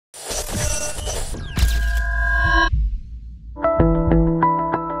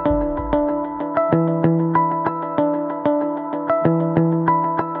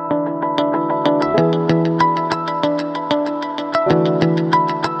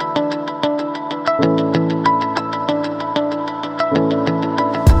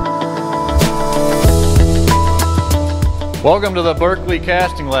Welcome to the Berkley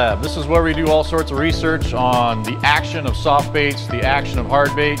Casting Lab. This is where we do all sorts of research on the action of soft baits, the action of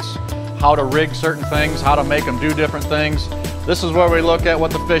hard baits, how to rig certain things, how to make them do different things. This is where we look at what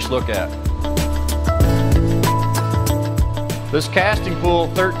the fish look at. This casting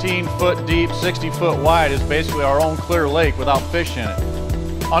pool, 13 foot deep, 60 foot wide, is basically our own clear lake without fish in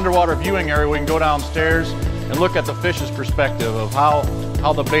it. Underwater viewing area, we can go downstairs and look at the fish's perspective of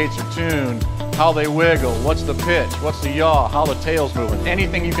how the baits are tuned, how they wiggle, what's the pitch, what's the yaw, how the tail's moving.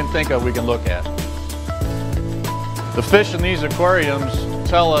 Anything you can think of, we can look at. The fish in these aquariums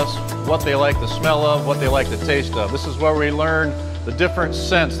tell us what they like the smell of, what they like the taste of. This is where we learn the different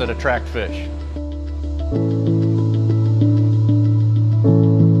scents that attract fish.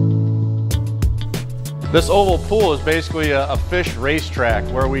 This oval pool is basically a fish racetrack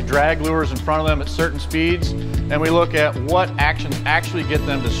where we drag lures in front of them at certain speeds and we look at what actions actually get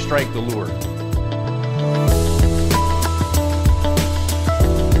them to strike the lure.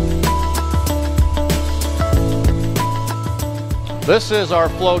 This is our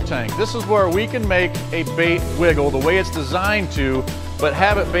flow tank. This is where we can make a bait wiggle the way it's designed to, but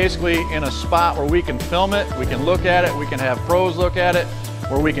have it basically in a spot where we can film it, we can look at it, we can have pros look at it,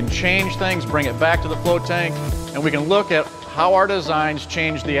 where we can change things, bring it back to the flow tank, and we can look at how our designs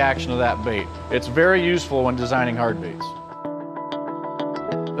change the action of that bait. It's very useful when designing hard baits.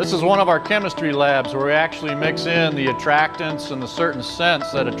 This is one of our chemistry labs where we actually mix in the attractants and the certain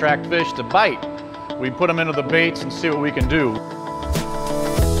scents that attract fish to bite. We put them into the baits and see what we can do.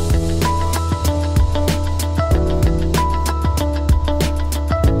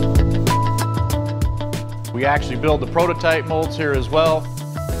 We actually build the prototype molds here as well.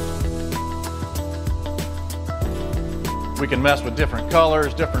 We can mess with different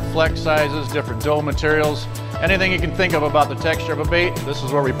colors, different flex sizes, different dough materials. Anything you can think of about the texture of a bait, this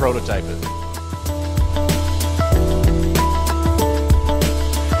is where we prototype it.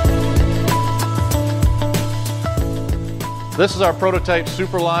 This is our prototype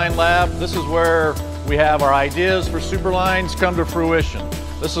superline lab. This is where we have our ideas for superlines come to fruition.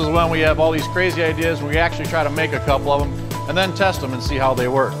 This is when we have all these crazy ideas and we actually try to make a couple of them and then test them and see how they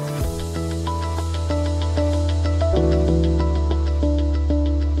work.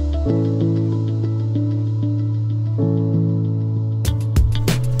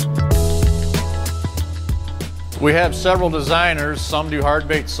 We have several designers, some do hard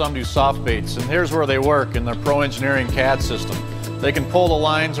baits, some do soft baits, and here's where they work in their Pro Engineering CAD system. They can pull the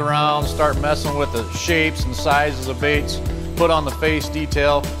lines around, start messing with the shapes and sizes of baits, put on the face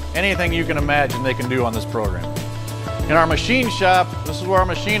detail, anything you can imagine they can do on this program. In our machine shop, this is where our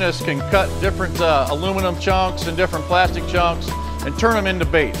machinists can cut different aluminum chunks and different plastic chunks and turn them into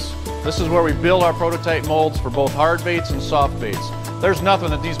baits. This is where we build our prototype molds for both hard baits and soft baits. There's nothing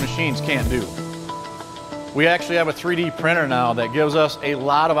that these machines can't do. We actually have a 3D printer now that gives us a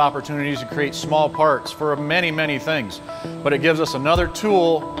lot of opportunities to create small parts for many, many things. But it gives us another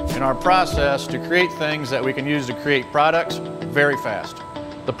tool in our process to create things that we can use to create products very fast.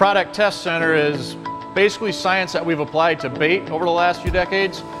 The Product Test Center is basically science that we've applied to bait over the last few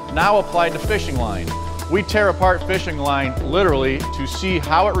decades, now applied to fishing line. We tear apart fishing line literally to see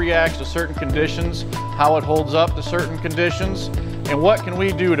how it reacts to certain conditions, how it holds up to certain conditions, and what can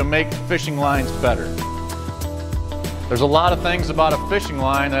we do to make fishing lines better. There's a lot of things about a fishing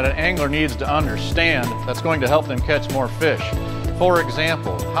line that an angler needs to understand that's going to help them catch more fish. For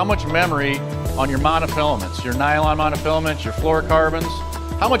example, how much memory on your monofilaments, your nylon monofilaments, your fluorocarbons,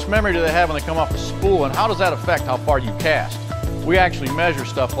 how much memory do they have when they come off the spool, and how does that affect how far you cast? We actually measure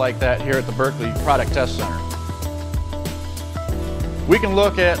stuff like that here at the Berkley Product Test Center. We can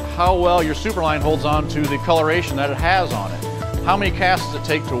look at how well your superline holds on to the coloration that it has on it. How many casts does it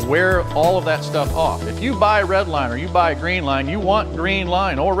take to wear all of that stuff off? If you buy a red line or you buy a green line, you want green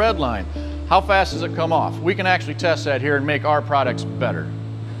line or red line. How fast does it come off? We can actually test that here and make our products better.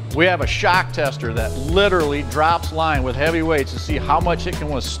 We have a shock tester that literally drops line with heavy weights to see how much it can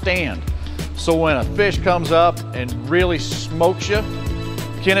withstand. So when a fish comes up and really smokes you,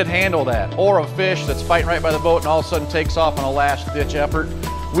 can it handle that? Or a fish that's fighting right by the boat and all of a sudden takes off on a last ditch effort,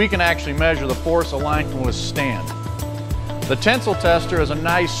 we can actually measure the force a line can withstand. The tensile tester is a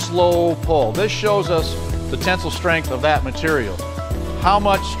nice slow pull. This shows us the tensile strength of that material. How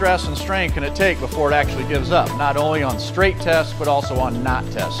much stress and strain can it take before it actually gives up? Not only on straight tests, but also on knot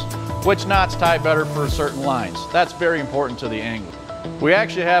tests. Which knots tie better for certain lines? That's very important to the angler. We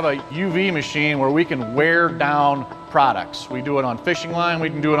actually have a UV machine where we can wear down products. We do it on fishing line, we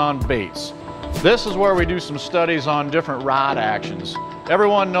can do it on baits. This is where we do some studies on different rod actions.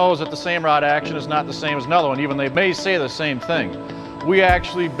 Everyone knows that the same rod action is not the same as another one, even they may say the same thing. We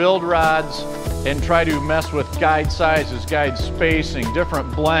actually build rods and try to mess with guide sizes, guide spacing,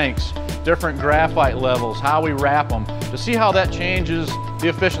 different blanks, different graphite levels, how we wrap them, to see how that changes the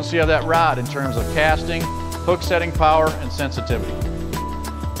efficiency of that rod in terms of casting, hook setting power, and sensitivity.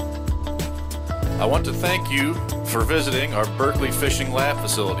 I want to thank you for visiting our Berkley Fishing Lab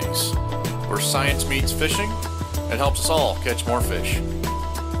facilities, where science meets fishing and helps us all catch more fish.